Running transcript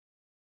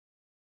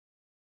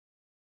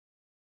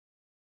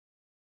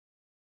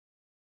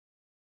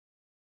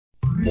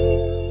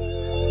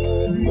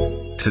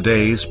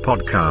Today's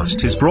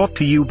podcast is brought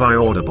to you by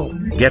Audible.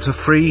 Get a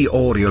free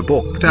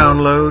audiobook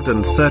download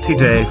and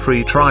 30-day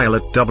free trial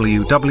at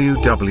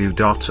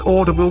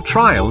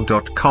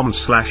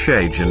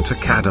www.audibletrial.com/Agent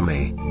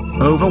Academy.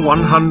 Over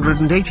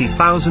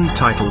 180,000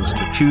 titles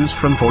to choose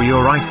from for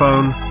your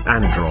iPhone,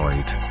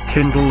 Android,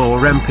 Kindle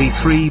or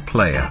MP3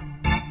 player.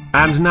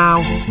 And now,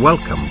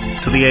 welcome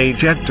to the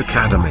Agent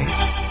Academy.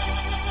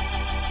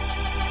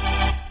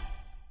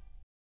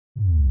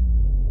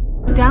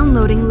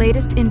 Downloading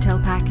latest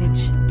intel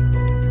package.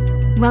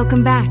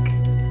 Welcome back.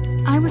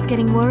 I was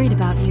getting worried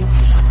about you.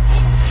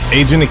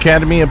 Agent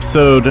Academy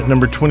episode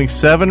number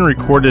 27,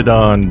 recorded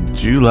on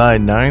July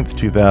 9th,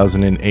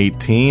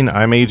 2018.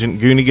 I'm Agent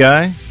Goonie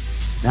Guy.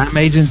 I'm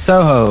Agent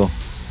Soho.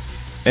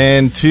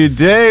 And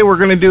today we're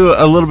going to do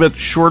a little bit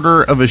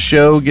shorter of a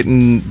show,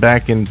 getting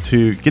back on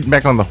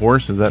the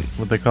horse. Is that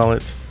what they call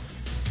it?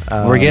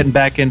 We're getting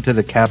back into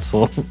the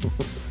capsule.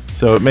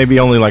 So it may be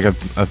only like a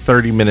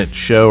 30-minute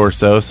show or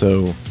so.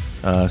 So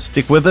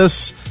stick with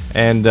us,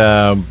 and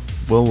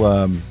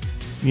we'll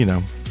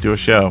do a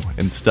show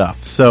and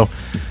stuff. So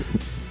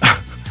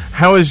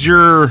how is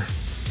your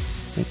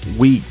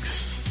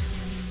weeks,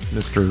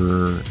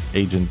 Mr.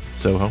 Agent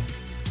Soho?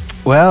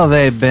 Well,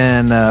 they've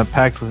been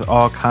packed with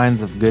all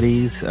kinds of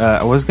goodies.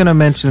 I was going to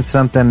mention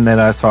something that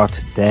I saw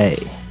today.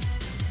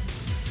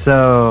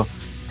 So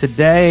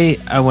today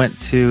I went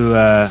to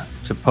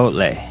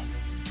Chipotle.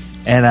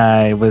 And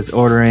I was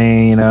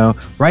ordering,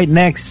 right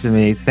next to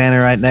me,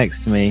 standing right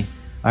next to me.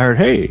 I heard,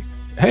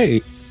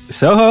 hey,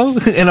 Soho?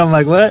 And I'm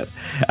like, what?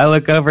 I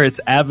look over, it's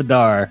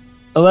Abadar.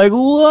 I'm like,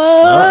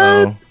 what?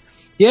 Uh-oh.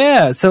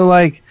 Yeah, so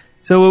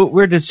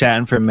we're just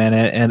chatting for a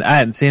minute, and I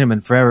hadn't seen him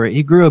in forever.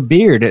 He grew a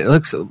beard. It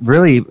looks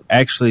really,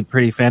 actually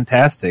pretty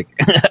fantastic.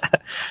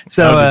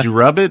 So did you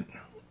rub it?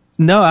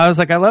 No, I was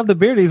like, I love the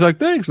beard. He's like,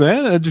 thanks,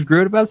 man. I just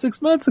grew it about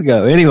 6 months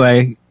ago.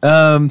 Anyway,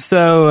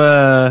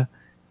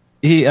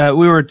 we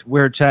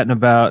were chatting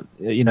about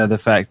the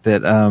fact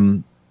that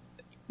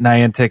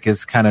Niantic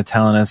is kind of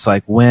telling us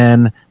like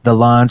when the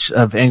launch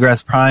of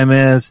Ingress Prime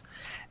is,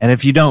 and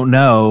if you don't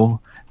know,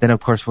 then of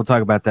course we'll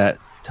talk about that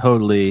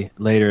totally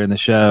later in the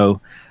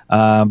show.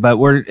 But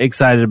we're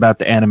excited about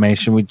the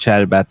animation. We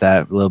chatted about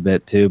that a little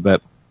bit too.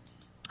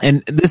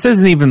 And this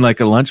isn't even like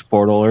a lunch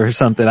portal or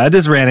something. I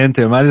just ran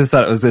into him. I just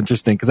thought it was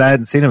interesting because I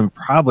hadn't seen him in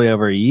probably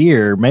over a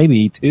year,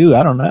 maybe two.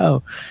 I don't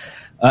know.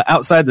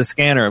 Outside the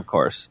scanner, of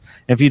course.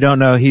 If you don't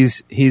know,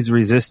 he's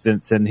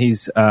Resistance, and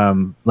he's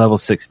level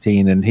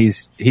 16, and he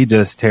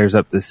just tears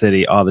up the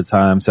city all the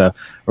time. So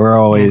we're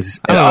always.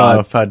 I don't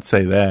know if I'd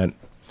say that.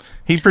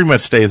 He pretty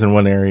much stays in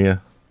one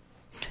area.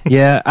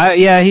 Yeah,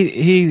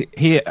 he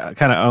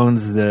kind of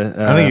owns the.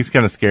 I think he's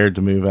kind of scared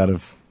to move out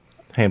of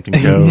Hampton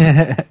Cove.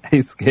 Yeah,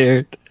 he's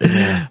scared.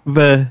 Yeah.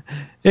 But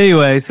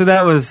anyway, so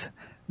that was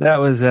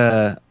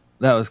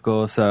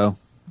cool. So,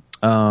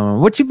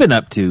 what you been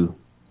up to?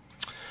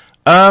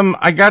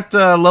 I got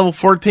level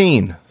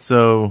 14,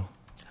 so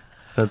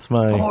that's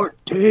my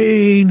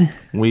 14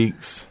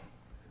 weeks.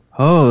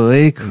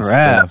 Holy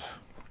crap!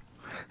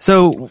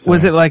 So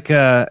was it like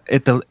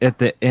at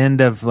the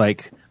end of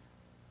like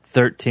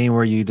 13?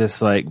 Were you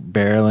just like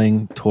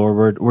barreling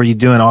toward? Were you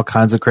doing all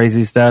kinds of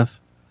crazy stuff?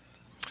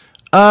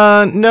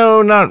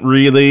 No, not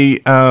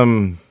really. I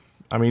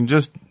mean,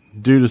 just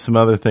due to some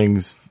other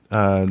things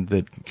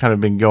that kind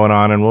of been going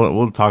on, and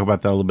we'll talk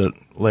about that a little bit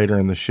later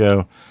in the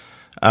show.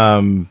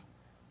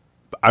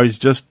 I was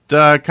just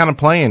kind of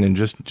playing and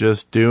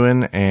just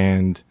doing,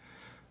 and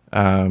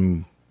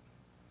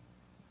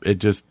it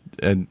just.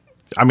 I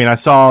mean, I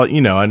saw,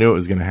 I knew it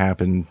was going to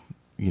happen,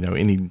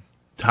 any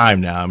time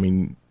now. I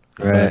mean,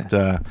 right.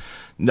 But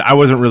I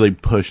wasn't really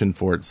pushing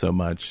for it so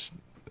much.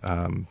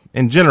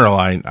 In general,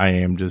 I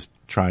am just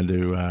trying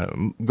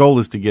to. Goal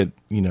is to get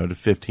to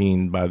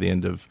 15 by the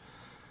end of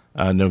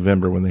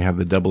November when they have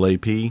the double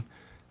AP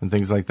and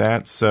things like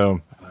that.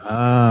 So.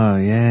 Oh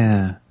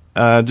yeah.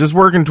 Just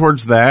working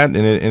towards that, and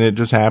it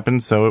just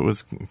happened, so it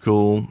was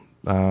cool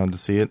to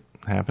see it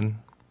happen.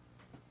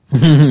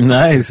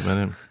 Nice.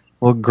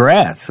 Well,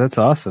 congrats. That's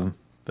awesome.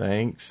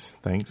 Thanks.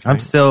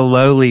 I'm still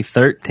lowly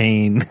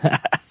 13.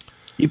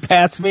 You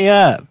passed me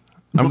up.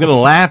 I'm going to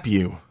lap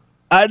you.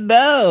 I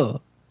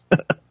know.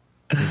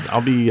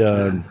 I'll be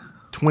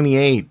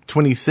 28,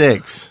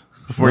 26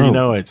 before you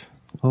know it.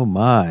 Oh,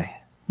 my.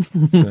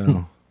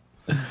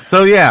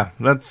 So yeah,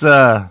 that's...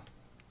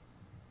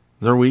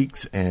 our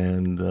weeks,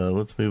 and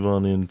let's move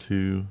on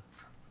into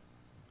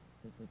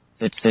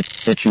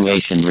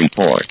situation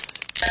report.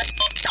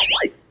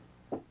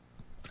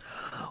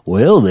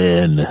 Well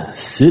then,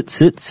 sit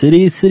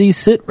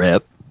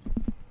rep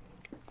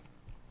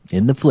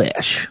in the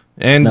flesh.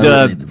 And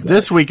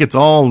this week it's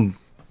all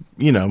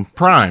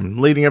Prime,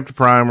 leading up to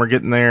Prime. We're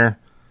getting there.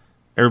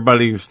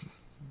 Everybody's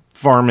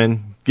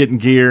farming, getting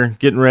gear,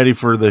 getting ready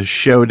for the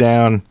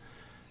showdown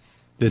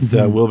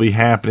that will be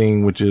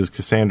happening, which is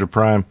Cassandra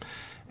Prime.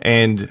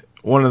 And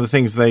one of the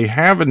things they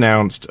have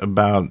announced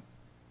about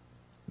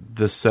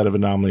this set of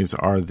anomalies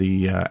are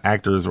the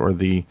actors, or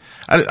the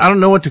I don't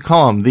know what to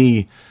call them,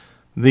 the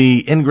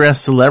the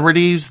Ingress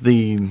celebrities,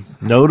 the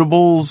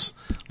notables.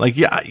 Like,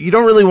 yeah, you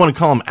don't really want to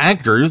call them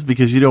actors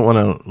because you don't want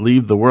to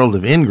leave the world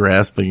of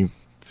Ingress, but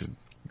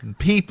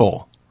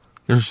people.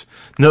 There's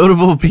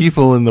notable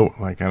people in the,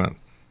 like, I don't,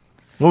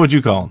 what would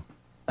you call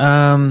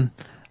them?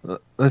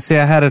 Let's see,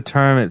 I had a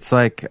term. It's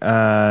like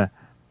the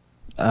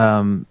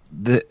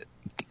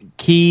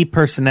key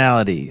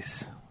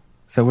personalities.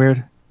 Is that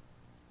weird?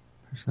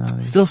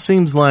 Personalities. Still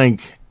seems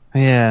like,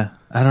 Yeah,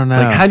 I don't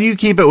know. like, how do you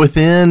keep it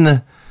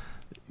within,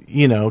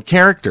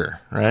 character,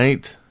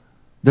 right?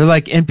 They're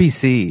like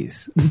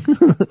NPCs.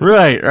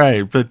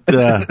 Right. But,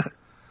 I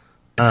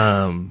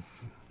don't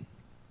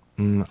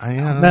know.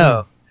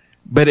 No.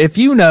 But if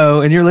you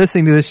know and you're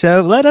listening to the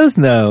show, let us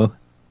know.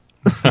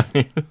 So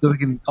we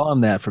can call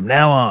them that from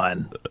now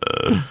on.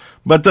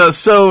 But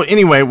so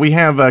anyway, we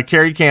have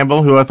Carrie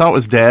Campbell, who I thought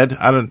was dead.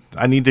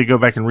 I need to go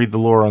back and read the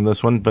lore on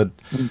this one, but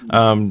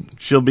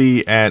she'll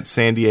be at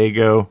San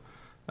Diego,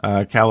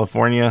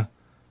 California,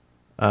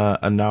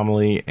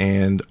 Anomaly,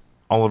 and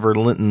Oliver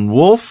Linton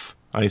Wolf.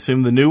 I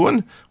assume the new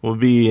one will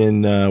be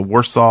in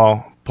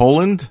Warsaw,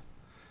 Poland,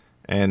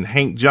 and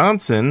Hank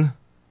Johnson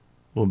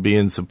will be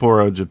in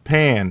Sapporo,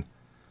 Japan.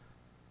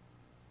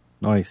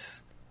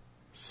 Nice.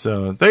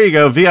 So there you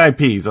go,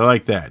 VIPs. I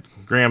like that.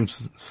 Graham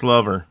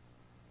Slover.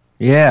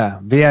 Yeah,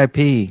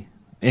 VIP.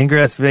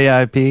 Ingress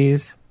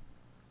VIPs.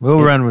 We'll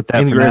run with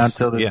that Ingress,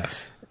 for now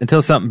yes.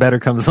 until something better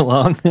comes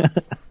along.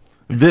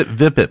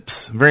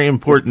 VIPips. Very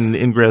important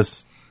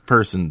Ingress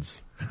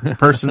persons.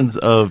 Persons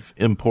of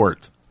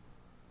import.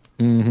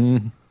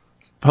 Mm-hmm.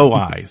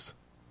 POIs.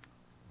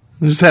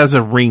 It just has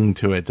a ring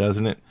to it,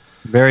 doesn't it?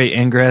 Very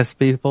Ingress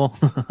people.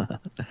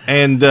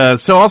 And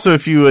so also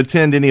if you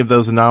attend any of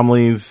those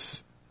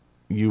anomalies,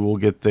 you will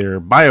get their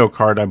bio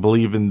card, I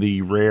believe, in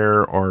the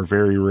rare or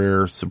very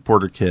rare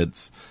supporter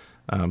kits.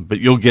 But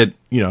you'll get,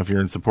 if you're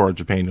in Sapporo,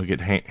 Japan, you'll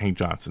get Hank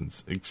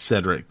Johnson's, et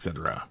cetera, et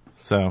cetera.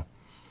 So,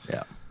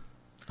 Yeah.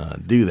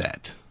 Do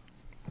that.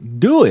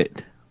 Do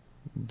it.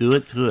 Do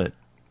it to it.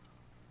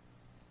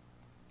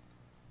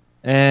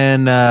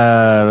 And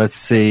let's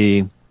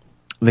see.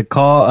 The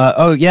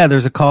call.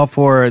 There's a call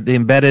for the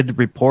embedded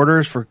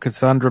reporters for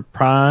Cassandra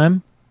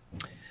Prime.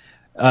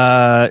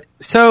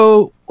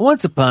 So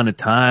once upon a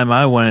time,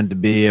 I wanted to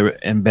be an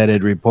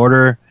embedded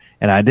reporter,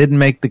 and I didn't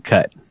make the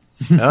cut.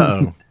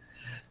 Uh-oh.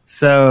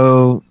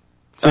 So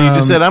you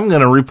just said, I'm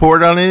going to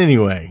report on it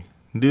anyway.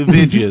 Do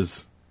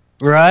videos.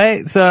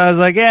 Right? So I was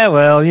like, I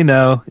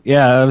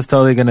was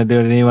totally going to do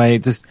it anyway.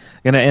 Just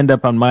going to end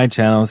up on my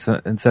channel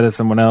instead of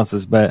someone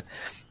else's. But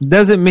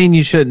doesn't mean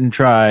you shouldn't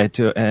try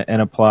to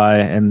and apply,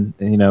 and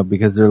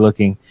because they're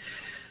looking.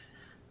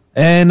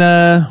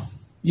 And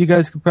you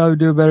guys could probably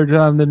do a better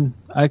job than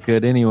I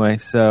could anyway.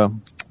 So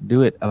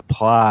do it.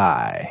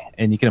 Apply.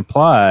 And you can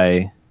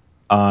apply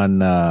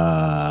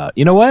on,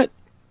 you know what?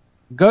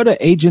 Go to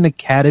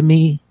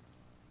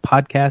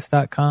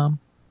agentacademypodcast.com.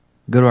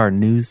 Go to our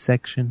news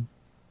section.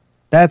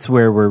 That's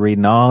where we're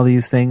reading all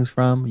these things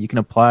from. You can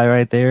apply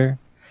right there.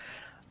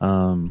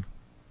 And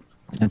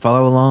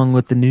follow along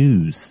with the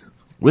news.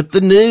 With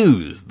the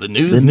news. The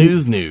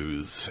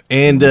news.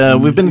 And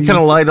we've been kind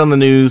of light on the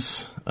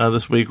news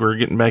this week. We're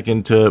getting back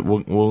into it.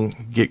 We'll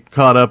get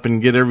caught up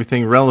and get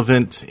everything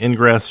relevant,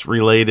 Ingress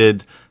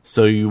related,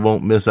 so you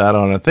won't miss out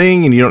on a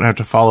thing, and you don't have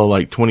to follow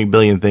like 20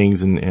 billion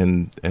things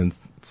and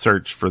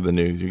search for the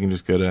news. You can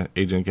just go to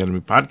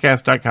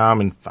agentacademypodcast.com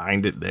and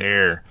find it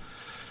there.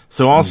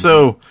 So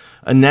also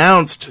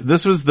announced,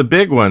 this was the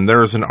big one. There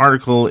was an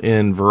article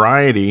in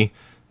Variety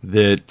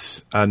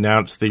that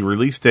announced the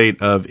release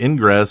date of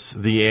Ingress,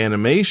 the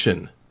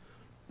animation.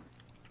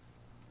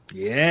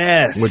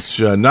 Yes. Which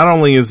not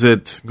only is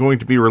it going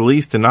to be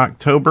released in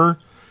October,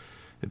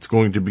 it's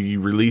going to be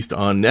released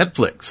on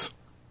Netflix.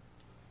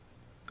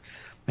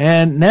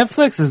 And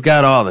Netflix has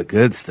got all the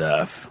good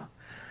stuff.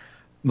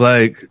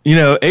 Like,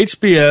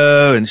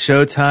 HBO and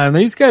Showtime,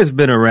 these guys have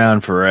been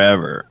around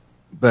forever.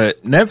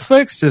 But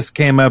Netflix just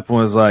came up and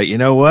was like, you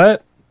know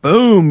what?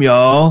 Boom,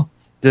 y'all.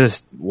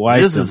 Just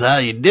wipe This is how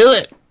you do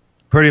it.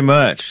 Pretty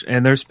much.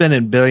 And they're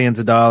spending billions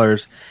of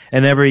dollars.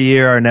 And every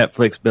year our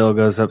Netflix bill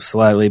goes up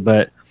slightly.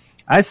 But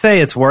I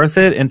say it's worth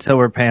it until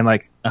we're paying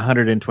like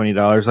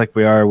 $120 like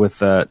we are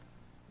with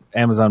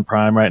Amazon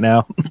Prime right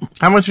now.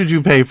 How much would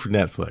you pay for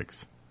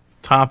Netflix?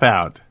 Top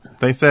out.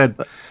 They said,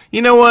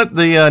 you know what?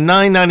 The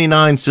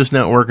 $9.99 is just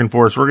not working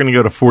for us. We're going to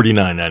go to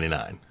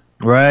 $49.99.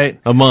 Right.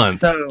 A month.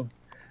 So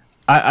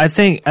I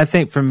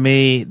think for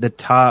me, the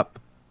top,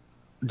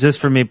 just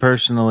for me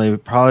personally,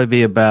 would probably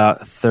be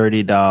about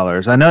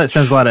 $30. I know it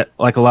sounds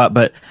like a lot,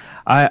 but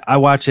I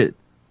watch it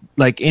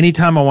like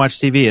anytime I watch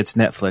TV, it's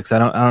Netflix. I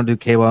don't do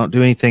cable. I don't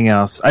do anything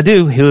else. I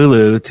do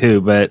Hulu too,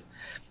 but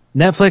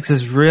Netflix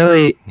is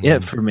really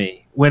it for me.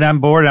 When I'm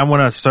bored and I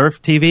want to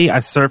surf TV, I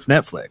surf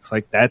Netflix.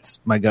 Like that's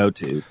my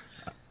go-to.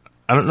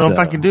 I don't know if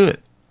I could do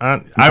it.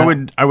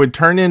 I would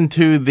turn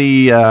into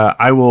the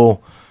I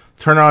will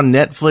turn on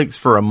Netflix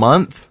for a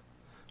month,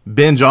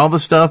 binge all the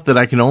stuff that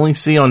I can only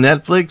see on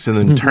Netflix, and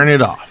then turn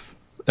it off.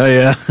 Oh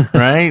yeah,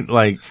 right?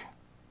 Like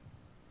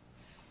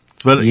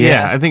But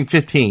Yeah. I think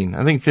 15.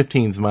 I think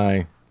 15's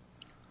my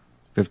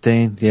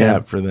 15. Yeah.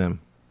 cap for them.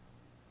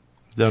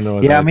 Don't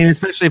know. Yeah, I mean,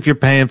 especially if you're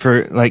paying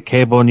for like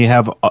cable and you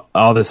have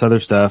all this other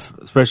stuff,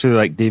 especially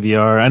like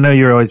DVR. I know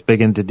you're always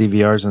big into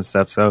DVRs and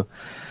stuff, so,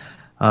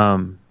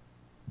 you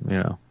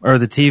know, or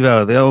the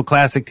TiVo, the old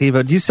classic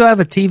TiVo. Do you still have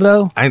a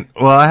TiVo?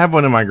 I have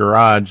one in my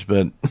garage,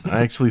 but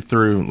I actually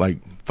threw like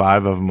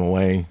 5 of them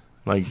away,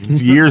 like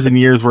years and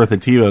years worth of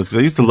TiVos, because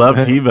I used to love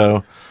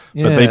TiVo,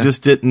 but they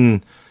just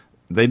didn't.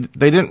 They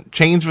didn't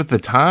change with the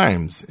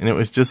times, and it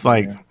was just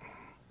like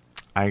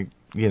I'm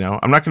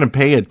not going to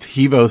pay a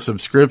TiVo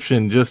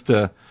subscription just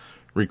to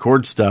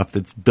record stuff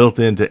that's built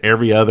into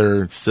every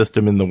other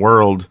system in the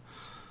world.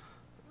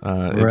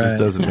 It just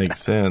doesn't make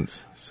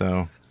sense.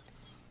 So,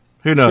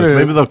 who knows? True.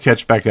 Maybe they'll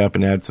catch back up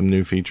and add some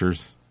new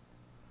features.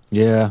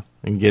 Yeah.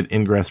 And get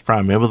Ingress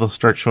Prime. Maybe they'll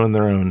start showing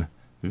their own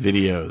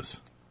videos.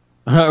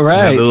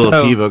 Right. Have the little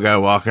TiVo guy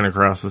walking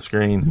across the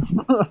screen.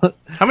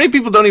 How many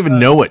people don't even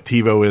know what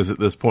TiVo is at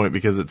this point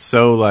because it's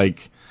so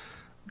like,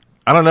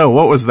 I don't know,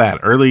 what was that?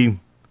 Early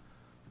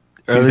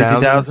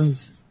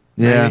 2000s?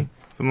 Yeah. Maybe?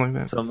 Something like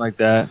that. Something like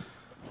that.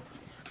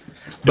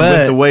 It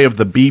went the way of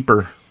the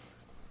beeper.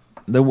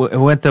 It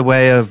went the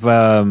way of,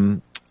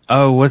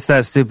 what's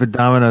that stupid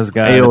Domino's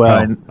guy?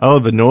 AOL. Oh,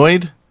 the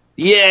Noid?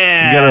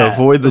 Yeah. You gotta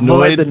avoid the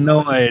Noid. Avoid the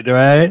Noid,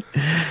 right?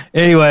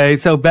 Anyway,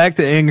 so back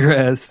to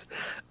Ingress.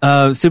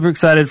 Super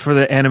excited for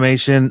the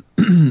animation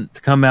to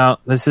come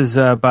out. This is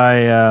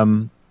by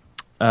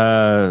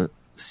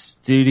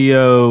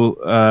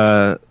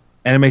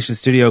Animation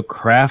Studio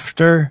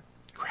Crafter.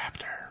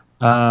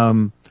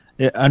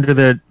 Under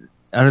the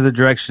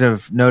direction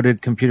of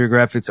noted computer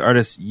graphics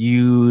artist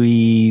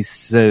Yui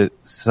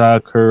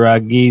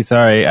Sakuragi.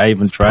 Sorry, I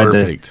even tried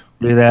to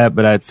do that,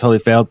 but I totally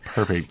failed.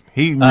 Perfect.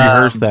 He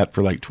rehearsed that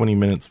for like 20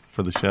 minutes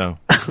for the show.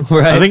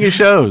 Right. I think it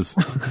shows.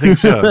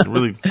 It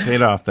really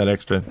paid off, that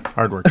extra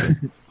hard work there.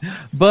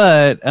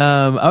 But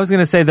I was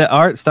going to say the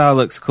art style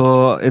looks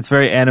cool. It's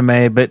very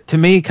anime, but to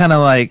me, kind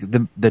of like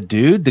the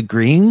dude, the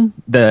green,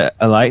 the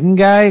Enlightened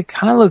guy,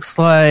 kind of looks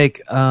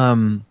like.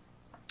 Do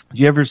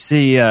you ever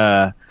see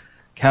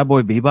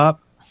Cowboy Bebop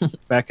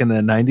back in the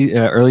 90s,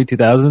 early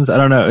 2000s? I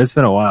don't know. It's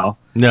been a while.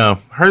 No,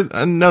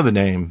 I know the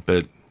name,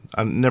 but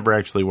I've never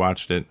actually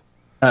watched it.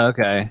 Oh,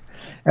 okay.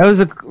 It was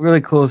a really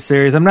cool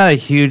series. I'm not a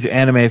huge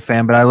anime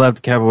fan, but I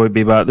loved Cowboy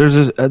Bebop.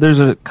 There's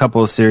a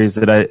couple of series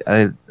that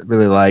I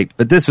really liked,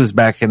 but this was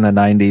back in the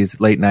 90s,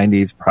 late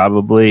 90s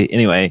probably.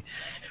 Anyway,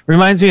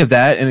 reminds me of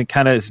that, and it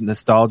kind of is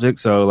nostalgic,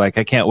 so like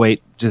I can't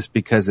wait just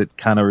because it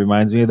kind of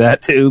reminds me of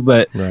that too.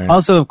 But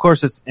also, of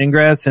course, it's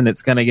Ingress, and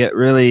it's going to get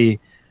really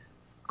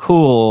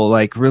cool,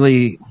 like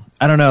really,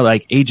 I don't know,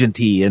 like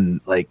agenty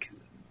and like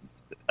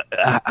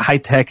high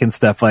tech and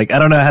stuff. Like I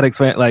don't know how to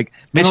explain it. Like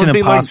Mission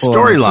Impossible,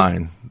 like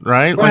storyline,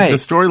 right? Like the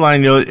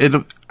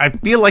storyline, I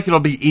feel like it'll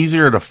be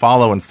easier to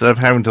follow instead of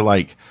having to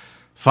like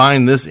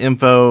find this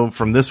info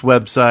from this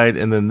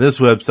website and then this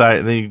website,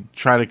 and then you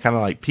try to kind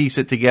of like piece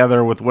it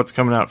together with what's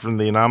coming out from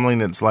the anomaly,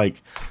 and it's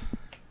like,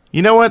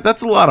 you know what?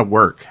 That's a lot of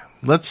work.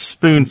 Let's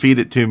spoon feed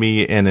it to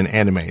me in an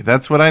anime.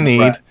 That's what I need.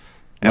 Right.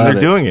 And they're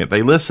doing it.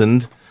 They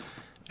listened.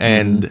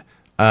 And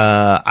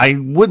I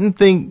wouldn't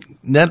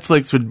think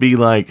Netflix would be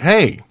like,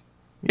 hey,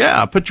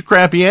 yeah, put your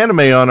crappy anime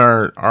on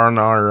our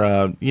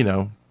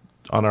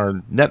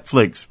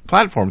Netflix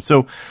platform.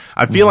 So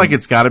I feel like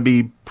it's got to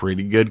be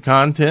pretty good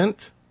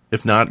content,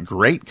 if not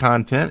great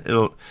content.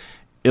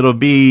 It'll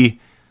be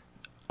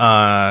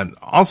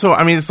also,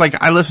 I mean, it's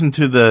like I listened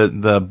to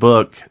the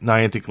book,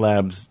 Niantic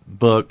Labs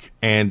book,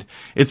 and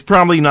it's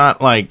probably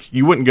not like,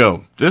 you wouldn't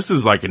go, this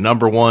is like a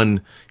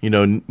 #1,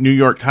 New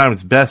York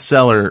Times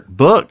bestseller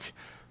book,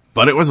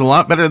 but it was a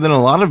lot better than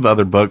a lot of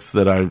other books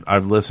that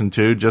I've listened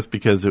to, just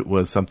because it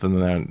was something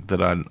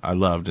that I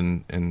loved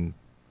and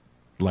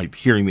liked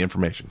hearing the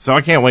information. So I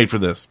can't wait for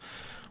this.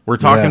 We're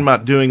talking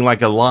about doing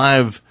like a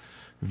live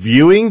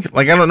viewing.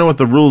 Like, I don't know what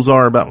the rules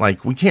are about,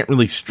 like, we can't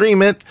really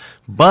stream it,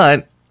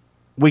 but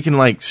we can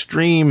like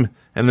stream,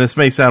 and this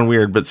may sound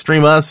weird, but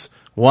stream us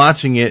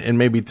watching it and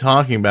maybe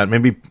talking about it.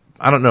 Maybe,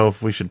 I don't know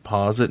if we should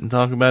pause it and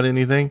talk about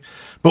anything,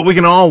 but we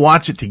can all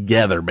watch it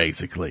together,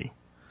 basically.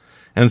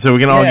 And so we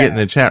can all get in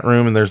the chat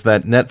room, and there's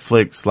that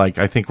Netflix, like,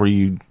 I think where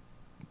you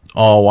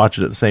all watch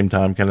it at the same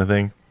time kind of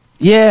thing.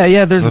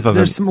 Yeah, there's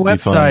some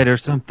website or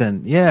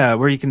something,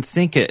 where you can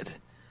sync it,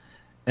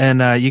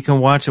 and you can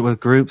watch it with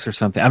groups or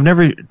something. I've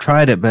never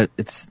tried it, but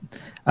it's,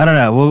 I don't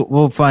know,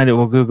 we'll find it,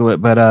 we'll Google it,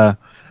 but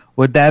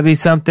would that be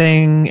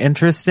something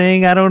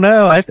interesting? I don't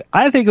know.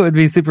 I think it would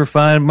be super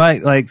fun.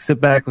 Might like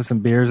sit back with some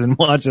beers and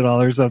watch it all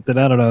or something.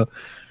 I don't know.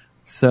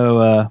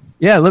 So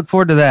look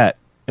forward to that.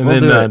 And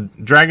then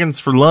Dragons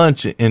for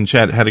Lunch in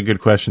chat had a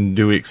good question.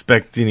 Do we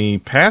expect any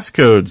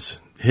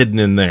passcodes hidden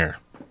in there?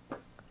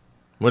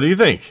 What do you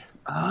think?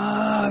 Oh,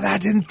 I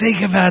didn't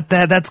think about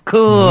that. That's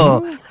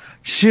cool. Mm-hmm.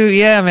 Shoot,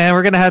 yeah, man,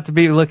 we're going to have to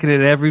be looking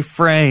at every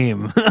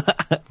frame.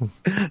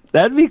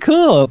 That'd be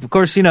cool. Of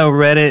course,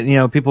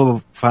 Reddit, people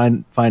will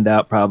find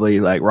out probably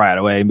like right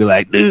away and be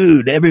like,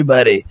 dude,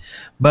 everybody.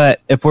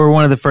 But if we're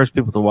one of the first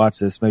people to watch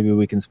this, maybe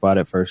we can spot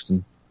it first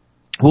and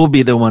we'll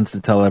be the ones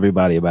to tell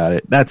everybody about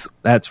it. That's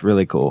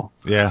really cool.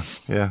 Yeah.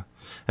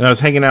 And I was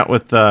hanging out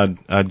with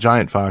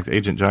Giant Fox,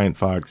 Agent Giant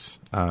Fox,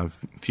 a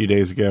few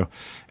days ago,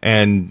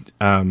 and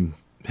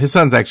his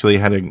sons actually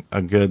had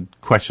a good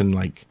question,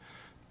 like,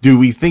 do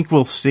we think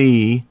we'll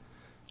see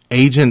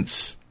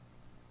agents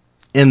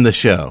in the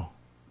show?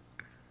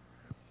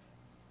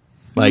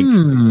 Like,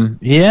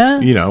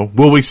 yeah,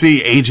 will we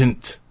see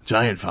Agent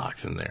Giant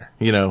Fox in there?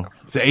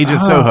 It's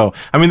Agent Soho.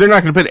 I mean, they're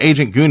not going to put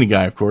Agent Goonie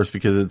Guy, of course,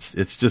 because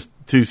it's just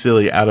too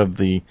silly out of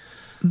the,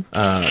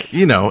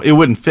 it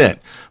wouldn't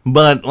fit.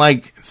 But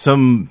like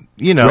some,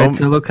 Red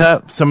Solo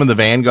Cup, some of the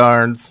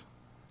Vanguards,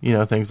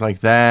 things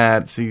like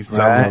that. See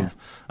some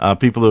of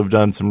people who have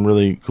done some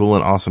really cool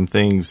and awesome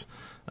things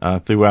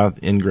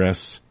throughout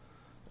Ingress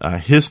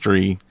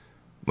history.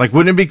 Like,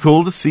 wouldn't it be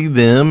cool to see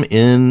them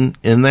in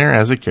there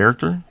as a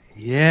character?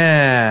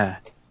 Yeah,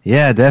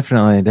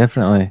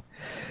 definitely.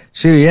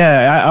 Sure,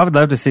 yeah, I would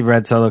love to see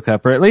Red Solo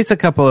Cup, or at least a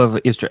couple of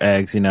Easter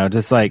eggs,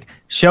 just like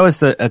show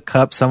us a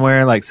cup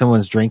somewhere, like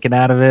someone's drinking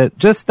out of it.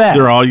 Just that.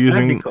 They're all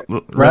using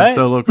cool. Red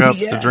Solo Cups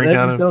to drink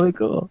out of. Totally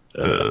cool.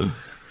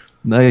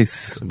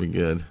 Nice. That'd be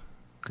good.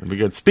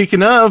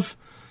 Speaking of,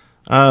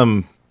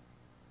 I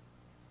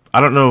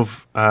don't know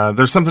if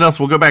there's something else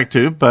we'll go back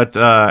to, but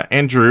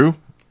Andrew,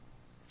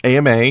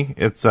 AMA,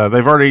 it's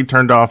they've already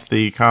turned off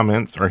the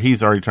comments, or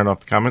he's already turned off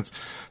the comments.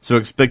 So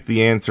expect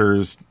the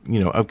answers,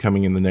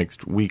 upcoming in the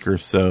next week or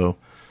so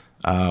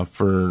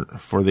for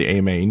the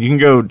AMA. And you can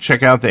go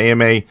check out the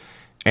AMA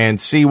and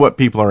see what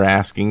people are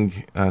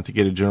asking to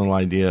get a general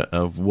idea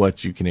of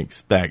what you can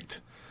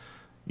expect.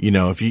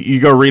 If you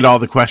go read all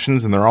the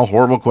questions and they're all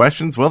horrible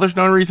questions, well, there's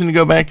no reason to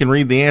go back and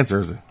read the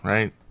answers,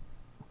 right?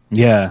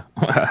 Yeah.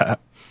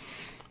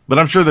 But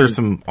I'm sure there's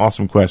some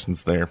awesome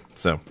questions there.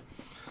 So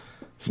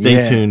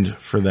stay tuned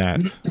for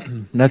that.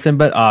 Nothing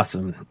but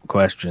awesome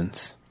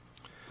questions.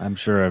 I'm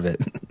sure of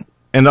it.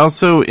 And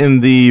also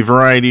in the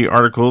Variety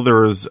article, there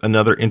was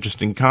another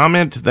interesting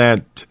comment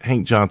that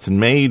Hank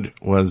Johnson made,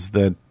 was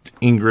that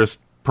Ingress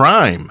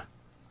Prime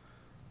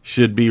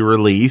should be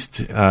released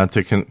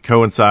to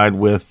coincide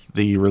with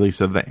the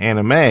release of the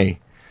anime.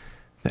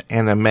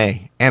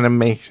 Anime.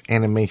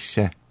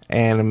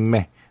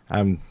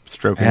 I'm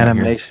stroking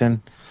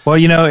animation. Well,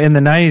 in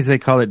the 90s they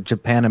called it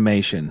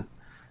Japanimation,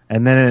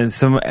 and then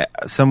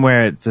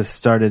somewhere it just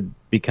started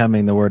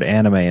becoming the word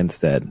anime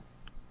instead.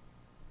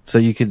 So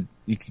you could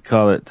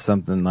call it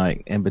something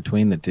like in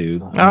between the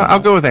two. I'll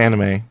go with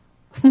anime.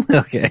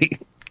 Okay.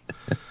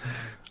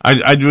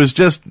 I was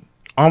just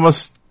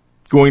almost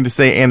going to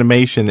say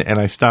animation, and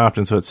I stopped,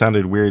 and so it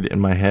sounded weird in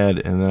my head,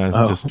 and then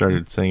I just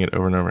started saying it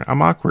over and over.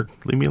 I'm awkward.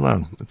 Leave me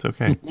alone. It's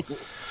okay.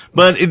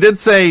 But it did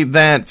say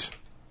that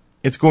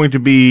it's going to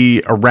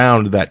be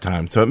around that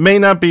time. So it may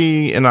not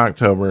be in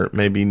October. It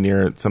may be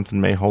near it. Something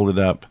may hold it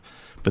up.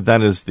 But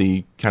that is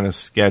the kind of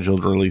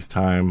scheduled release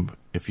time,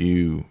 if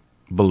you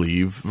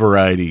believe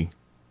Variety.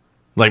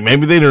 Like,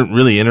 maybe they don't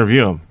really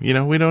interview him.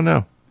 We don't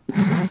know.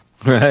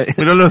 Right.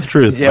 We don't know the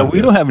truth. Yeah,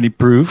 we don't have any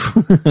proof.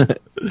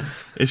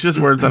 It's just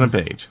words on a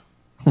page.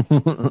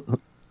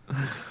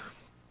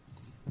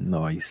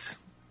 Nice.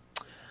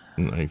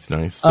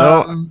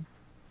 So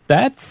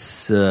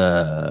that's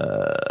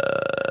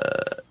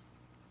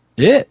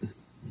it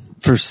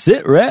for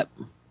Sit Rep.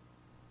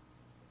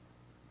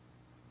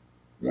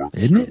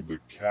 Isn't it? The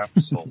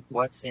capsule.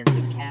 What's in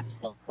the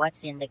capsule?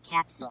 What's in the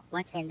capsule?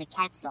 What's in the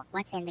capsule?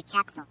 What's in the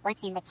capsule?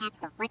 What's in the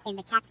capsule? What's in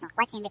the capsule?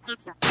 What's in the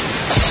capsule?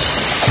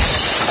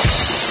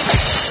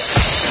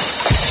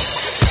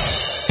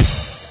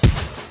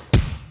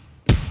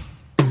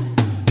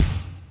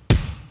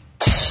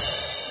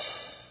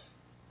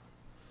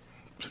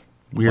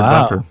 weird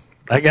bumper.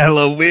 I got a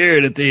little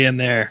weird at the end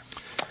there.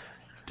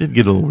 Did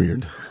get a little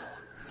weird.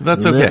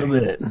 That's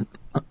okay.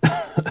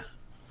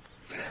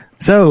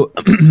 So,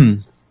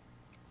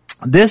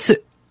 this,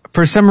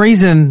 for some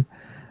reason,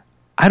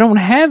 I don't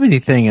have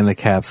anything in the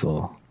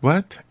capsule.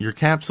 What? Your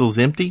capsule's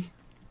empty?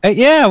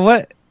 Yeah,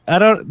 what? I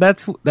don't,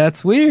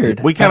 that's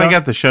weird. We kind of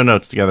got the show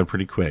notes together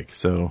pretty quick,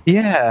 so.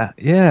 Yeah.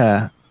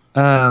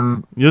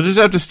 You'll just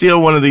have to steal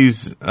one of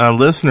these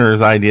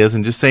listeners' ideas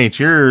and just say it's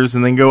yours,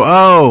 and then go,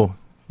 oh,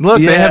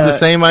 look, they have the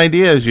same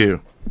idea as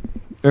you.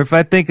 Or if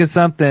I think of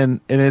something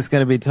and it's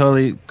going to be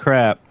totally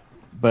crap,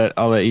 but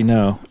I'll let you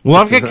know. Well,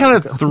 I've got kind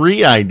of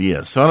 3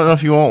 ideas, so I don't know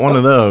if you want one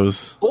of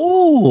those.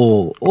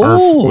 Or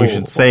if we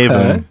should save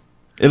them.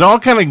 It all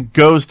kind of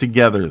goes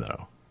together,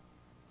 though.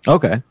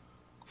 Okay.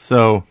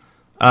 So,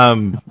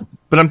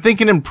 but I'm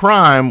thinking in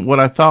Prime, what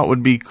I thought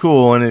would be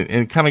cool, and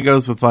it kind of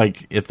goes with,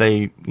 like, if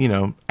they,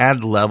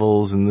 add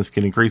levels and this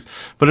can increase,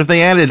 but if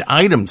they added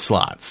item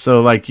slots, so,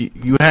 like,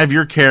 you have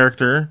your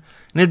character,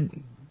 and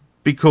it'd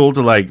be cool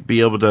to, like,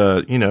 be able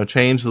to,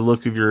 change the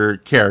look of your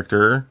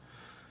character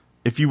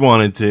if you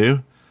wanted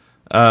to.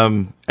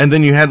 And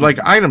then you had, like,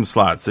 item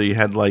slots, so you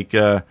had, like,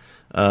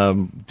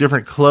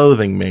 different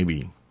clothing,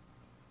 maybe.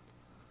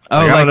 Oh,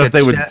 like I don't know if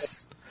they would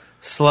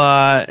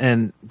slot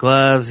and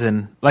gloves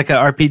and like an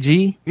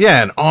RPG?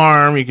 Yeah, an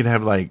arm. You could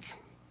have like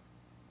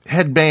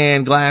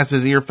headband,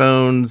 glasses,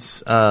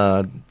 earphones,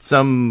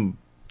 some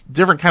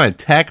different kind of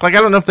tech. Like,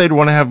 I don't know if they'd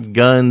want to have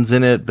guns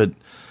in it, but,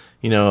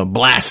 a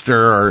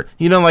blaster or,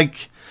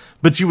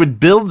 but you would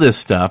build this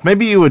stuff.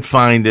 Maybe you would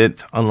find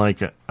it on,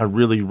 like, a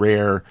really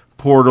rare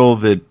portal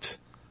that,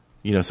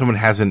 someone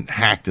hasn't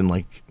hacked in,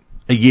 like,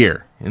 a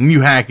year. And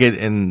you hack it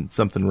and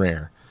something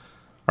rare.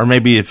 Or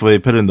maybe if they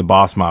put in the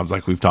boss mobs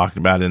like we've talked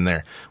about in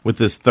there with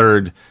this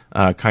third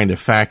kind of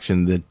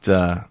faction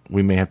that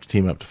we may have to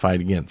team up to fight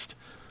against.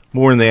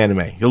 More in the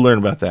anime. You'll learn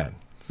about that.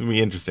 It's going to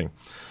be interesting.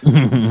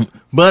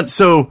 But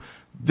so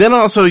then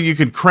also you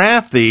could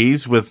craft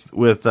these with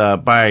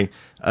by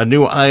a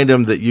new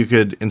item that you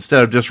could,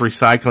 instead of just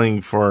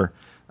recycling for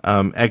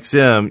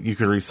XM, you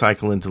could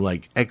recycle into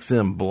like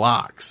XM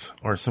blocks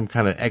or some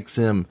kind of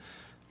XM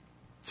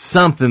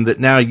something that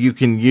now you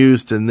can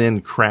use to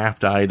then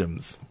craft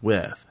items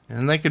with.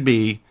 And they could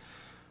be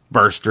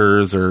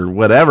bursters or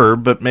whatever,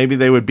 but maybe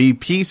they would be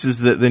pieces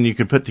that then you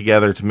could put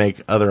together to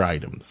make other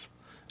items.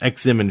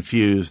 XM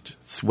infused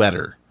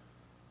sweater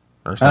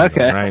or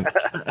something, right?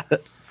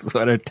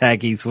 Sweater,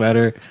 tacky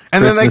sweater.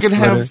 And then they could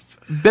sweater. have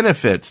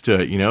benefits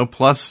to it,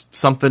 plus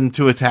something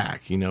to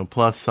attack,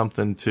 plus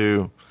something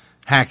to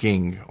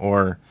hacking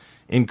or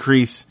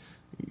increase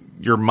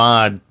your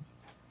mod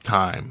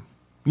time.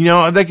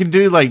 They could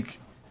do like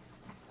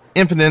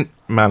infinite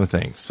amount of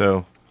things.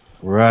 So,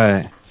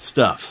 right.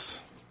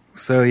 Stuffs.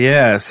 So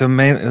yeah.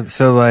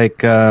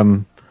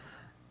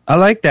 I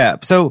like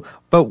that. So,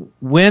 but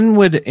when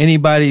would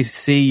anybody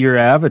see your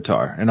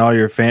avatar and all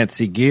your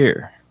fancy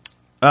gear?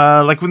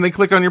 Like when they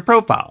click on your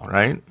profile,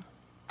 right?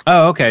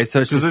 Oh, okay. So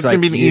it's just this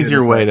can be an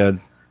easier way to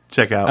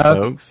check out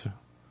folks.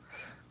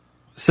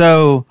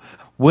 So,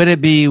 would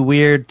it be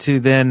weird to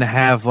then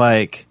have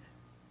like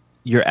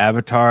your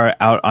avatar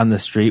out on the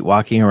street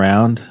walking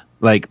around,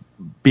 like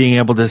being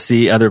able to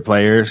see other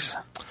players?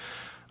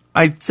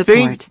 I Support.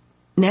 think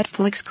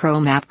Netflix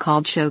Chrome app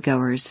called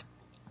Showgoers.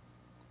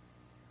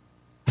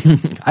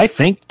 I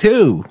think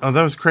too. Oh,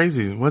 that was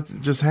crazy.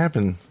 What just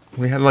happened?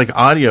 We had like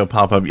audio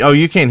pop up. Oh,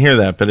 you can't hear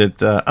that, but it.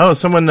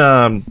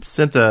 Someone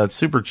sent a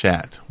super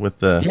chat with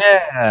the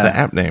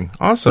app name.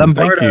 Awesome.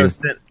 Lombardo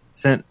Thank you.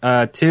 sent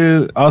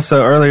two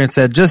also earlier and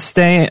said just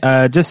staying.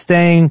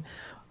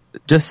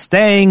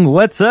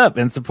 What's up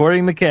and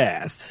supporting the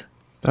cast.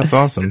 That's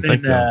awesome.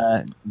 Thank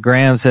you.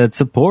 Graham said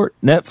support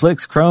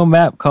Netflix Chrome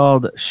app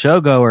called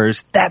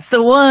Showgoers. That's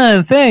the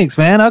one. Thanks,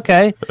 man.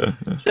 Okay,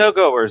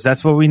 Showgoers.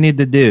 That's what we need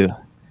to do.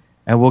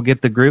 And we'll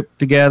get the group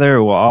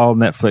together. We'll all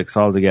Netflix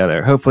all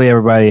together. Hopefully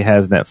everybody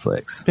has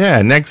Netflix.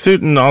 Yeah, Next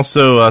Suitin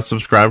also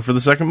subscribed for the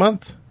second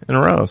month in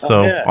a row.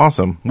 So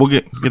awesome. We'll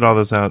get all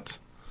those out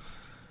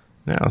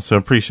now. So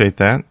appreciate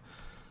that.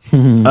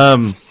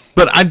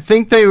 But I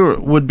think they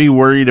would be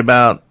worried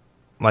about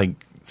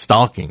like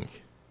stalking.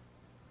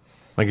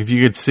 Like if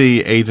you could see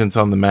agents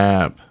on the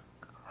map,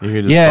 you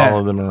could just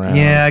follow them around.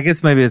 Yeah, I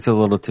guess maybe it's a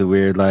little too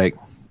weird. Like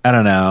I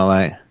don't know.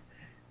 Like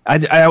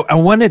I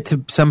want it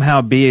to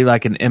somehow be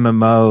like an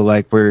MMO,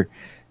 like where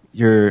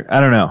you're.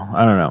 I don't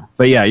know.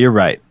 But yeah, you're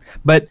right.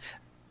 But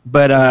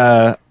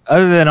other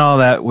than all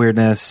that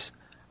weirdness,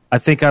 I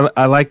think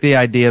I like the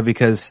idea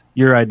because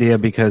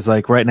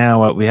like right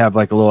now we have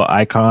like a little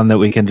icon that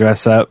we can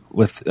dress up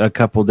with a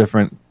couple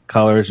different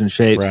colors and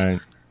shapes. Right.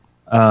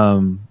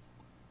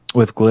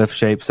 With glyph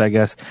shapes, I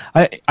guess.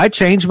 I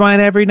change mine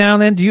every now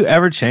and then. Do you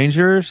ever change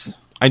yours?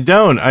 I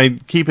don't. I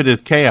keep it as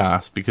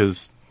Chaos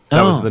because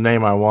that was the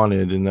name I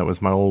wanted, and that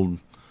was my old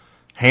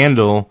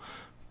handle.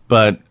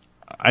 But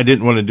I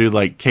didn't want to do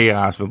like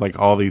Chaos with like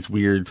all these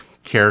weird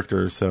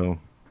characters, so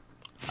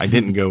I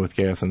didn't go with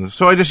Chaos.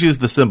 So I just used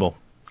the symbol,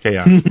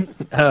 Chaos.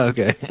 Oh,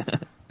 okay.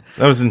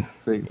 That was an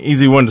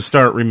easy one to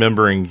start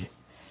remembering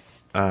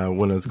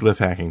when I was glyph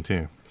hacking,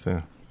 too.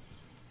 So.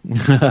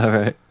 All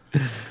right.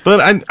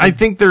 But I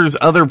think there's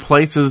other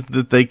places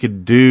that they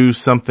could do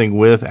something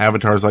with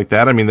avatars like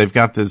that. I mean, they've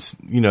got this,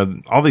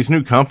 all these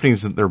new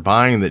companies that they're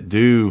buying that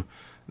do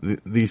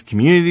these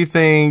community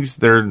things.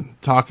 They're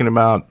talking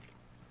about,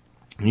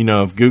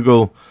 if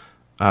Google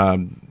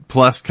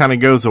Plus kind of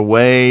goes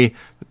away,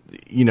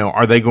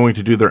 are they going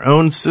to do their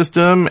own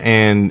system?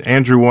 And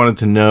Andrew wanted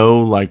to know,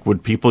 like,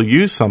 would people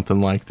use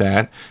something like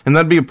that? And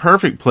that'd be a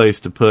perfect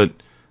place to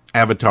put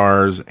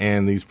avatars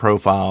and these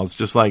profiles,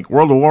 just like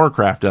World of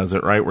Warcraft does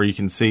it, right? Where you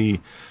can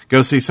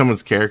go see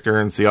someone's character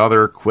and see all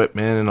their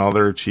equipment and all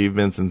their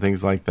achievements and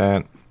things like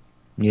that.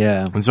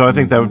 Yeah. And so I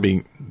think that would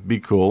be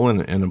cool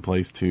and a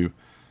place to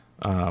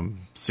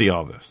see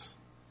all this.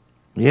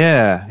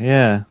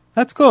 Yeah.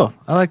 That's cool.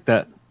 I like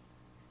that.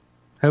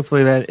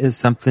 Hopefully that is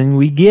something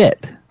we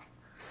get.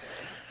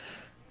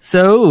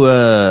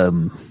 So,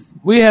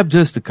 we have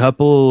just a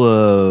couple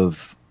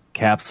of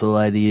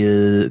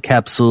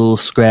capsule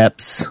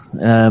scraps.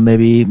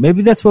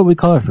 Maybe that's what we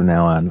call it from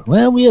now on.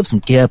 Well, we have some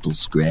capsule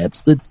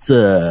scraps. Let's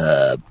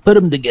put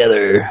them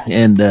together.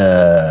 And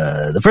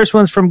the first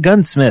one's from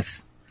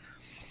Gunsmith.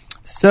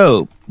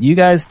 So you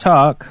guys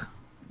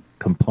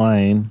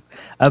complain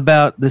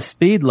about the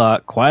speed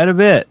lock quite a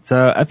bit.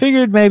 So I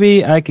figured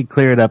maybe I could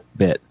clear it up a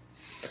bit.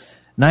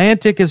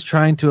 Niantic is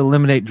trying to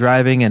eliminate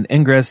driving and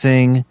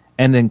ingressing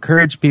and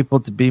encourage people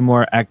to be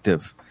more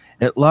active.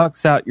 It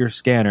locks out your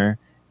scanner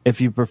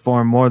if you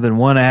perform more than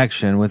one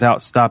action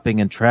without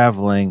stopping and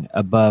traveling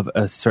above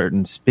a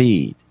certain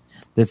speed.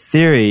 The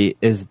theory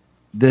is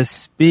this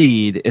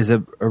speed is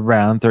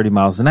around 30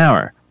 miles an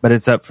hour, but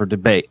it's up for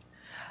debate.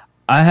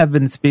 I have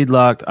been speed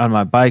locked on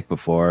my bike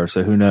before,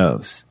 so who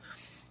knows?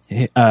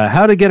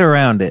 How to get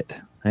around it?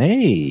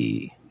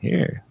 Hey,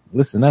 here,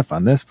 listen up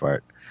on this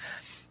part.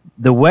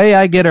 The way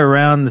I get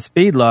around the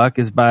speed lock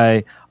is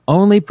by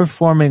only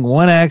performing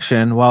one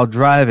action while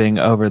driving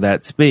over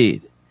that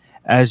speed.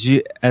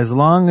 As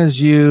long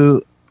as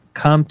you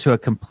come to a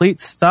complete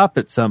stop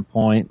at some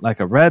point, like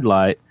a red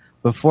light,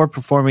 before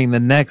performing the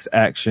next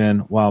action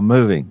while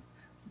moving,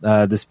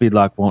 the speed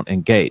lock won't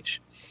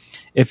engage.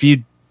 If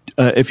you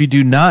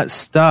do not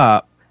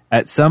stop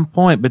at some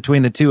point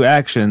between the two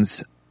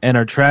actions and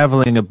are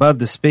traveling above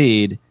the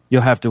speed,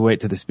 you'll have to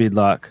wait for the speed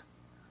lock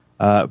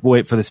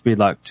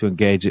to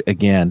engage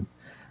again.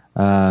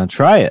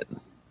 Try it.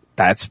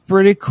 That's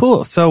pretty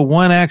cool. So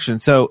one action.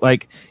 So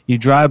like you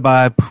drive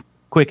by,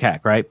 quick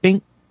hack, right?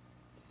 Bing.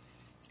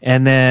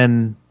 And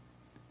then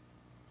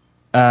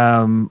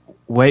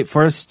wait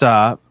for a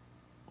stop.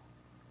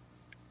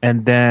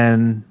 And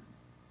then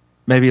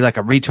maybe like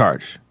a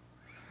recharge.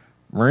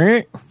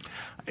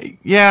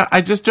 Yeah,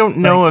 I just don't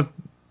know if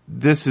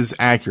this is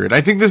accurate.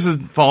 I think this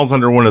falls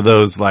under one of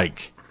those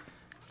like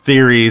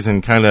theories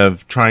and kind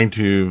of trying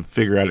to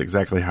figure out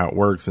exactly how it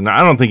works. And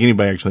I don't think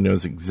anybody actually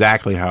knows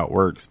exactly how it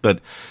works.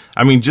 But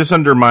I mean, just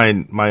under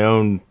my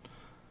own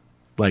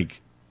like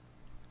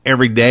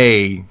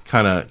everyday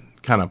kind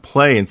of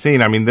play and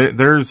scene. I mean, to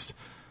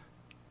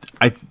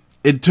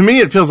me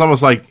it feels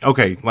almost like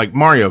like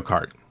Mario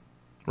Kart,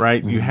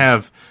 right?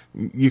 Mm-hmm.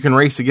 You can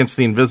race against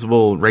the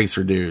invisible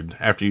racer dude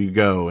after you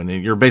go, and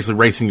you're basically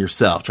racing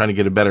yourself, trying to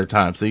get a better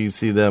time. So you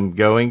see them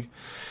going.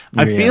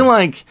 I feel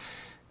like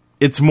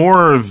it's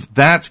more of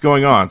that's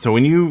going on. So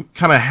when you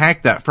kind of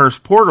hack that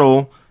first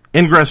portal,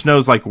 Ingress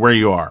knows like where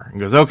you are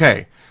and goes,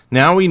 okay,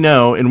 now we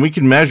know, and we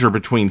can measure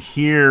between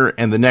here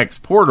and the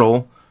next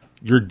portal.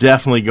 You're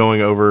definitely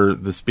going over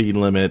the speed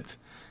limit,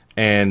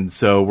 and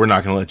so we're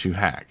not going to let you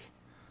hack.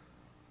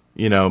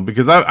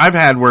 Because I've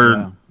had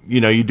where,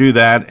 you do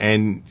that,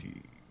 and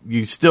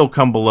you still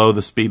come below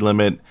the speed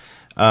limit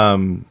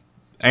and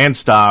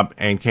stop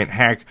and can't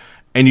hack,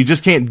 and you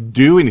just can't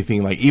do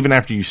anything. Like, even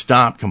after you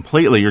stop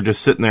completely, you're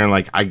just sitting there and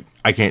like,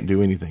 I can't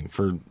do anything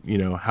for,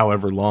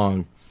 however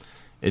long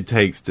it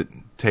takes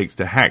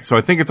to hack. So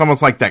I think it's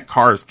almost like that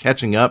car is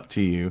catching up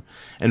to you,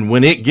 and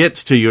when it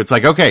gets to you, it's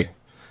like, okay,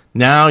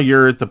 now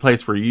you're at the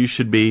place where you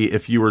should be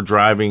if you were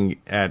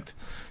driving at,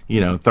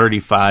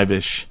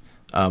 35-ish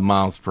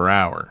miles per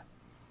hour.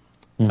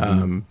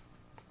 Mm-hmm.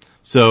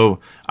 So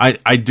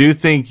I do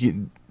think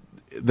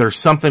there's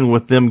something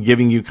with them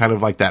giving you kind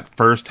of like that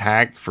first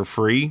hack for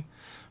free,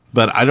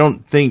 but I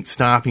don't think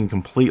stopping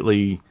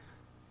completely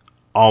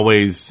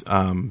always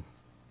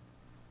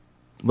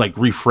like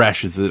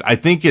refreshes it. I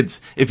think it's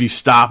if you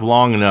stop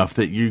long enough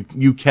that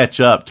you catch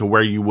up to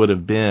where you would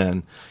have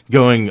been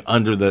going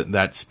under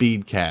that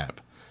speed cap,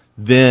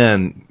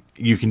 then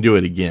you can do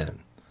it again.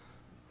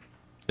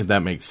 If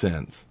that makes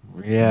sense.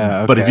 Yeah.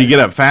 Okay. But if you get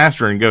up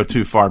faster and go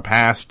too far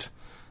past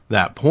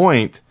that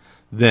point,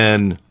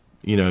 then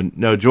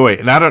no joy.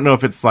 And I don't know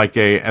if it's like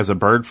as a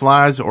bird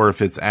flies or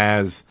if it's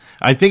as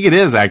I think it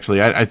is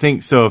actually. I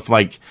think so. If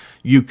like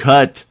you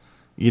cut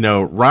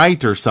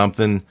right or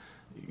something,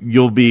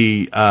 you'll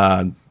be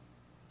to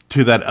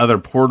that other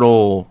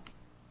portal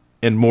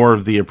in more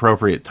of the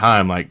appropriate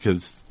time, like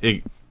because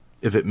if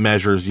it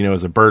measures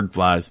as a bird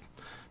flies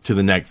to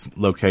the next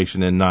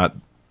location and not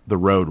the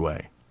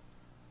roadway.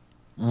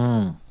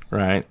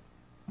 Right?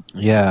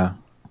 Yeah.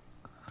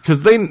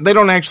 Because they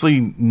don't actually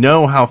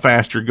know how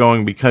fast you're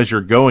going because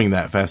you're going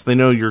that fast. They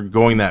know you're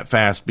going that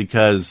fast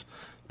because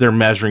they're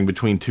measuring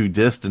between two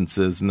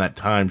distances, and that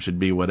time should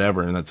be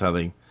whatever, and that's how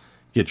they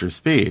get your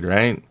speed,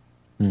 right?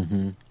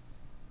 Mm-hmm.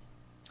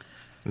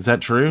 Is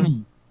that true?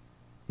 Am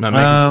I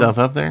making stuff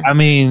up there? I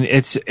mean,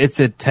 it's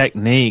a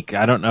technique.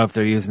 I don't know if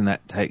they're using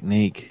that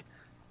technique.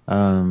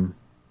 I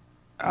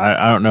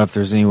don't know if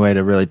there's any way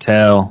to really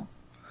tell.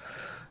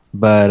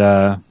 But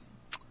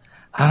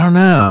I don't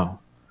know.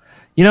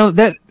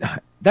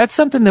 That's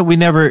something that we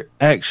never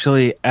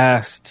actually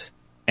asked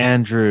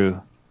Andrew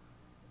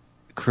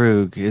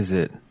Krug, is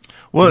it?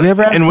 Well,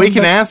 and we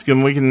can ask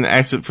him. We can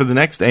ask it for the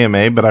next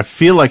AMA, but I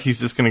feel like he's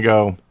just going to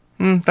go,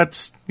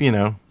 that's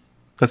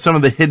some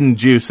of the hidden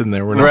juice in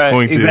there. We're not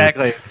going to.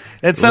 Exactly.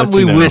 It's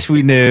something we wish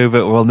we knew,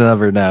 but we'll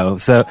never know.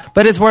 So,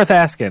 but it's worth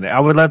asking. I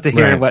would love to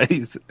hear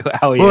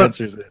how he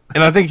answers it.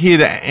 And I think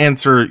he'd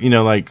answer,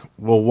 like,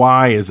 well,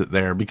 why is it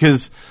there?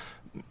 Because,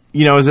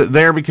 is it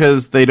there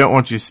because they don't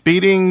want you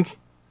speeding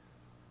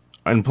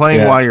and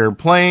playing while you're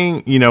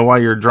playing,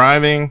 while you're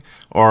driving?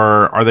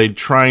 Or are they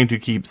trying to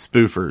keep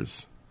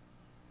spoofers,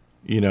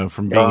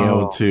 from being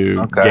able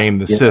to game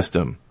the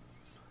system?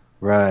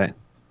 Right.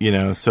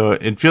 So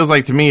it feels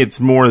like to me it's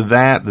more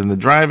that than the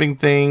driving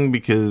thing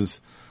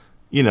because,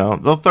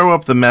 they'll throw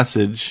up the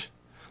message.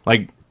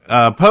 Like,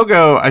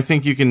 Pogo, I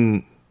think you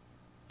can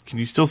can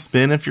you still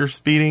spin if you're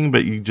speeding,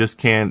 but you just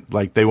can't,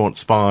 like, they won't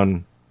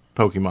spawn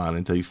Pokemon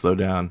until you slow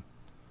down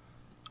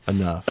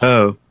enough.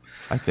 Oh.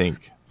 I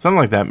think. Something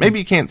like that. Maybe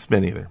you can't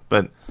spin either.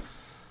 But,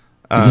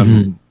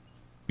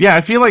 yeah,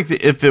 I feel like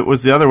if it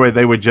was the other way,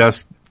 they would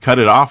just cut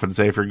it off and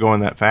say if you're going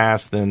that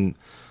fast, then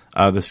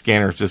the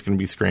scanner's just going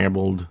to be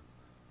scrambled.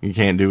 You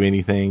can't do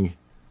anything.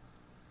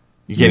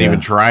 You can't even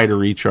try to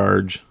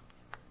recharge.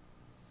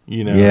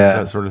 You know,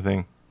 that sort of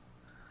thing.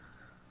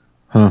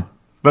 Huh.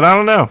 But I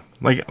don't know.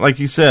 Like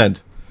you said,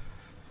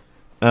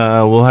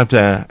 we'll have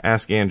to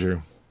ask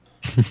Andrew.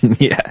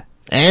 Yeah.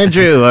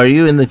 Andrew, are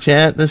you in the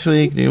chat this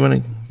week? Do you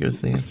want to give us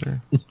the answer?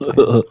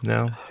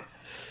 No?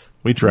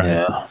 We tried.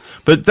 Yeah.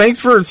 But thanks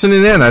for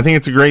sending in. I think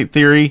it's a great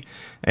theory,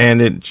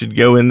 and it should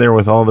go in there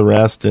with all the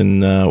rest,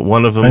 and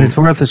one of them... And it's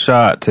worth a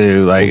shot,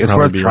 too. Like, it's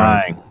worth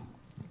trying. Right.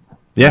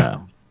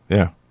 Yeah.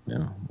 Yeah.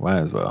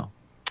 Might as well.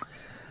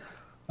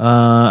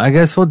 I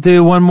guess we'll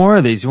do one more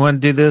of these. You want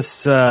to do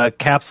this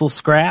capsule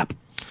scrap?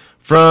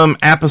 From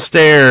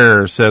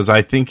Apostair says,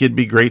 I think it'd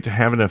be great to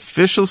have an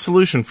official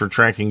solution for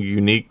tracking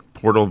unique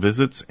portal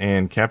visits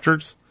and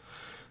captures.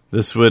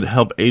 This would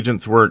help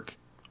agents work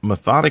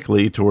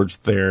methodically towards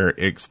their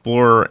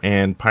Explorer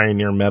and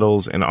Pioneer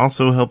medals, and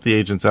also help the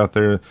agents out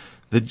there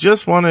that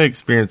just want to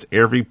experience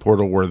every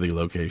portal-worthy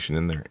location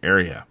in their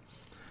area.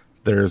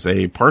 There's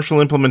a partial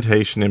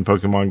implementation in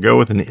Pokemon Go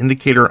with an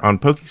indicator on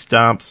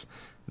Pokestops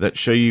that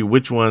show you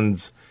which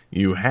ones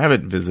you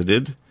haven't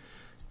visited.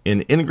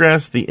 In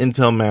Ingress, the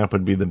Intel map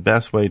would be the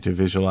best way to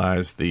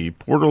visualize the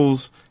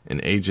portals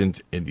an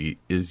agent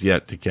is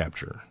yet to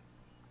capture.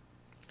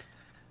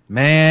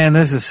 Man,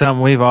 this is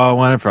something we've all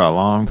wanted for a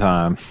long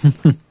time.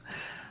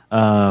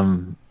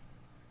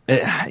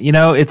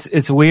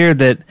 It's weird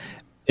that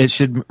it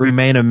should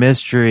remain a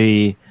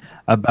mystery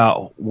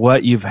about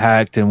what you've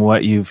hacked and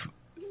what you've,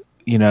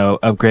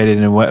 upgraded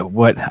and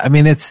what. I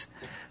mean,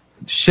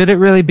 should it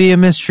really be a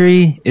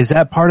mystery? Is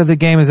that part of the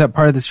game? Is that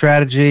part of the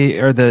strategy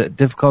or the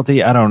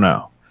difficulty? I don't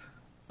know.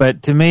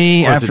 But to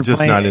me, or is after it just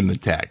playing, not in the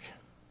tech?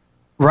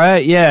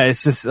 Right? Yeah,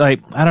 it's just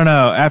like, I don't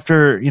know.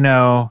 After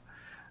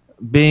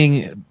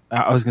being,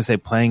 I was going to say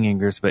playing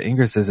Ingress, but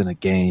Ingress isn't a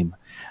game.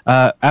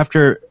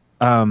 After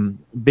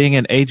being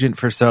an agent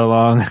for so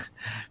long,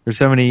 for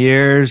so many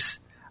years,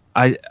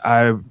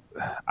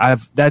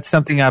 that's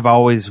something I've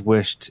always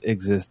wished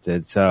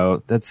existed.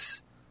 So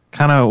that's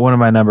kind of one of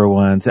my number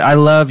ones. I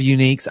love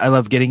uniques. I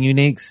love getting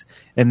uniques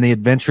and the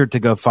adventure to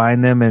go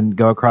find them and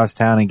go across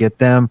town and get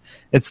them.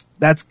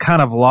 That's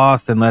kind of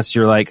lost unless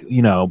you're like,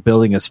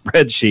 building a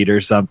spreadsheet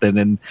or something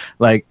and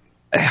like.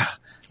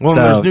 Well,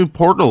 there's new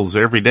portals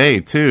every day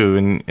too,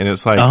 and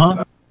it's like,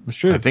 that's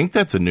true. I think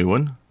that's a new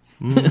one.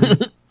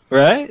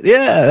 Right?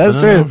 Yeah, that's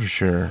true. For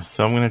sure.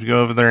 So I'm going to have to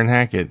go over there and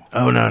hack it.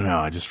 Oh, no,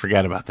 I just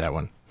forgot about that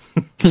one.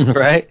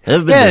 Right?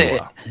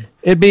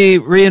 It'd be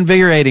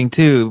reinvigorating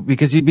too,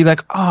 because you'd be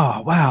like,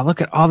 oh, wow,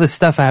 look at all this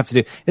stuff I have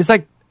to do. It's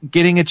like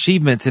getting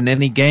achievements in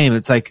any game.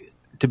 It's like,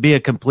 to be a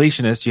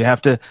completionist, you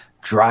have to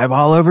drive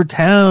all over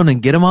town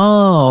and get them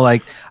all.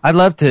 Like, I'd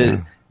love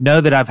to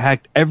know that I've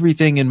hacked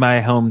everything in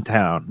my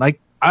hometown. Like,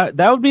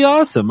 that would be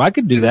awesome. I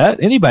could do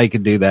that. Anybody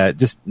could do that.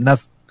 Just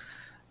enough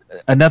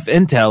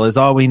intel is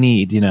all we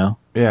need,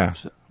 Yeah.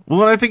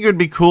 Well, I think it would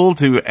be cool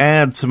to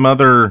add some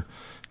other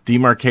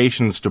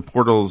demarcations to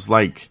portals,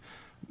 like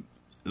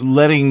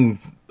letting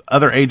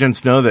other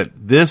agents know that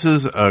this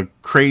is a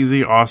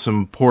crazy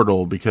awesome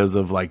portal because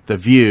of like the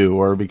view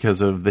or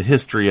because of the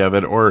history of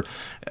it or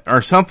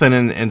something.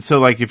 And so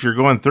like if you're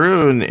going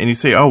through and you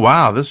say, oh,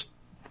 wow, this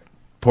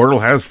portal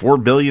has 4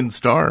 billion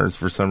stars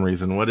for some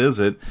reason. What is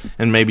it?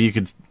 And maybe you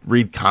could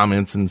read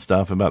comments and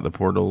stuff about the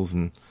portals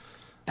and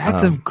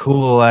that's a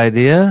cool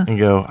idea. And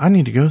go, I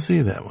need to go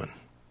see that one.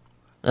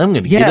 I'm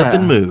going to get up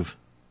and move.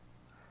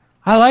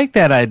 I like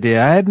that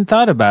idea. I hadn't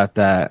thought about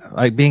that.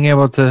 Like being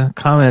able to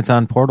comment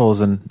on portals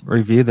and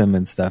review them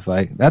and stuff.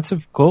 Like that's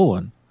a cool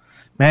one.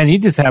 Man, you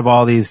just have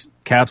all these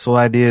capsule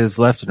ideas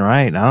left and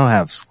right, and I don't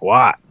have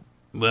squat.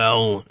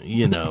 Well,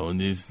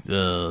 these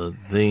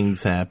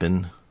things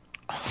happen.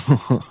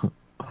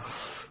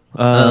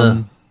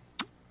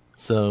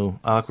 So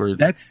awkward.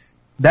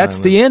 That's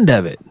the end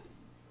of it.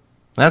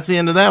 That's the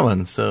end of that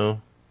one. So.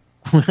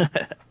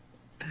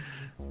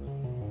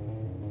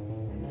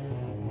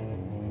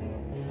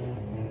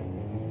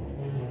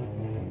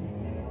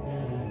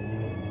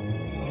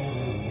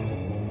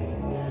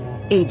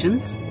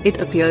 Agents, it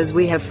appears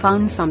we have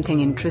found something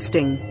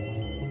interesting.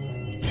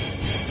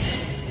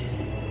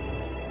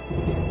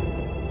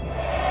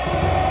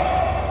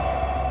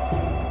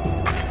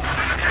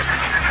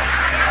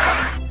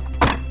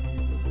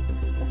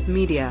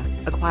 Media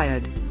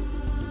acquired.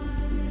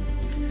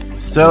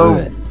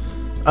 So,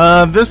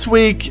 this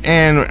week,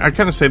 and I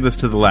kind of saved this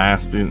to the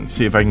last and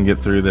see if I can get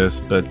through this,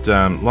 but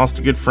lost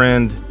a good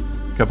friend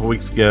a couple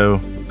weeks ago,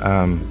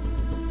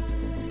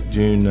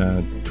 June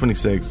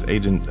 26th,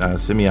 Agent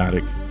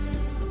Semiotic.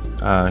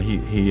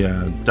 He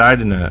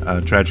died in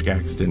a tragic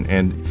accident,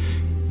 and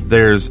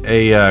there's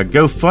a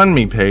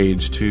GoFundMe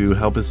page to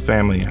help his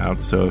family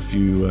out. So if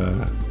you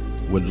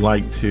would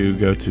like to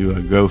go to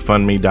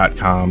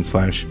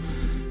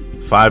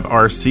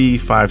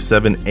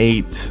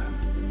gofundme.com/5RC578,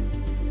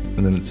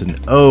 and then it's an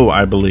O,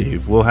 I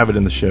believe. We'll have it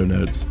in the show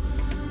notes.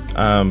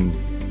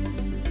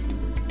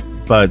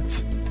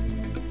 But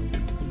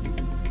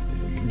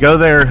go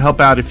there,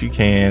 help out if you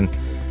can.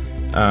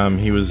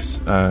 He was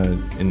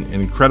an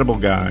incredible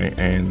guy,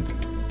 and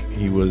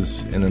he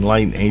was an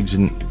enlightened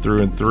agent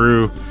through and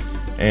through,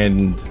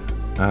 and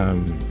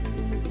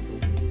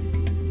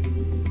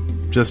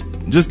just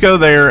go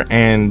there,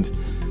 and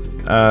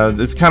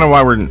it's kind of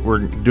why we're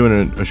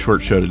doing a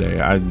short show today.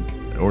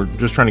 We're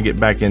just trying to get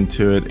back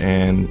into it,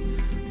 and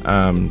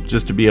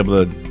just to be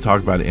able to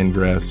talk about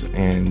Ingress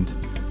and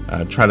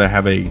try to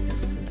have a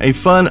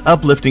fun,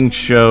 uplifting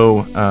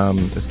show.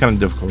 It's kind of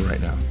difficult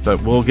right now,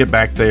 but we'll get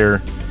back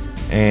there,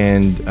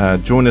 and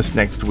join us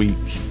next week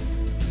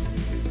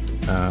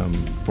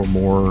for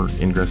more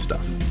Ingress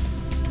stuff.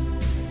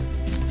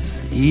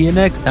 See you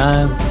next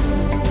time.